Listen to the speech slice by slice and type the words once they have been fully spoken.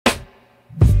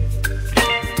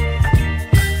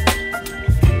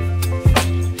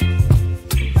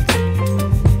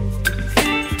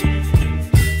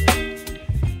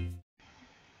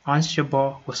Ons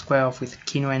Jabeur will square off with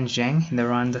Qinwen Zheng in the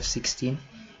round of 16,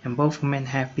 and both women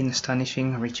have been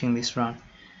astonishing reaching this round.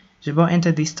 Jabeur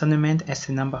entered this tournament as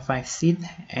the number 5 seed,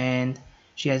 and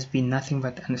she has been nothing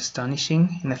but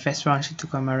astonishing. In the first round she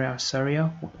took on Maria Osorio,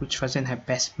 which wasn't her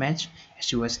best match as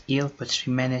she was ill, but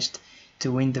she managed to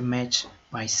win the match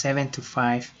by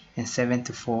 7-5 and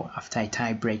 7-4 after a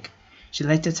tie break. She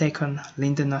later took on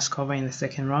Linda Noskova in the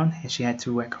second round, and she had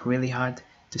to work really hard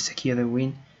to secure the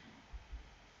win.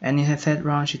 And in her third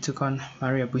round she took on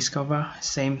Maria Buskova.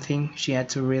 Same thing, she had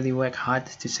to really work hard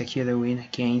to secure the win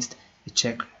against the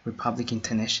Czech Republic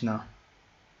international.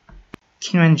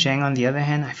 Qinwen Zheng, on the other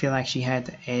hand, I feel like she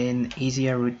had an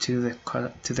easier route to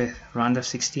the round of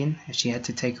 16, as she had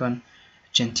to take on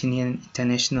Argentinian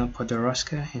international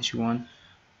Podoroska, and she won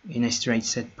in a straight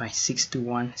set by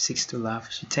 6-1,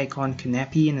 6-love. She took on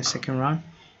Kunapi in the second round,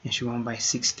 and she won by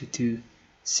 6-2,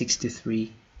 6-3,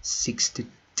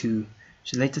 6-2.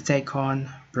 She later took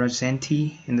on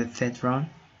Brozenti in the third round,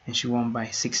 and she won by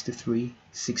 6-3,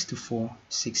 6-4,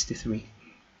 6-3.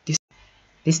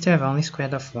 These two have only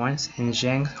squared off once, and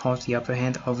Zheng holds the upper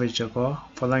hand over Jabeur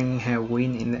following her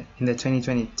win in the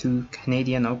 2022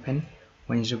 Canadian Open,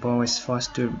 when Jabeur was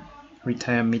forced to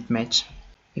retire mid-match.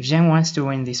 If Zheng wants to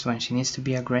win this one, she needs to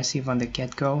be aggressive on the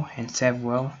get-go and serve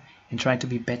well and try to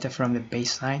be better from the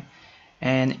baseline.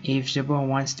 And if Jabeur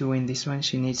wants to win this one,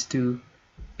 she needs to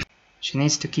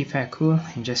keep her cool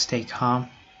and just stay calm,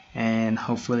 and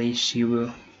hopefully she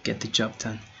will get the job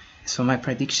done. As for my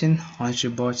prediction, Ons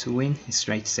Jabeur to win in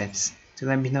straight sets. So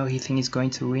let me know who you think is going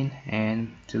to win,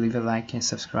 and to leave a like and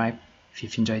subscribe if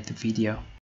you've enjoyed the video.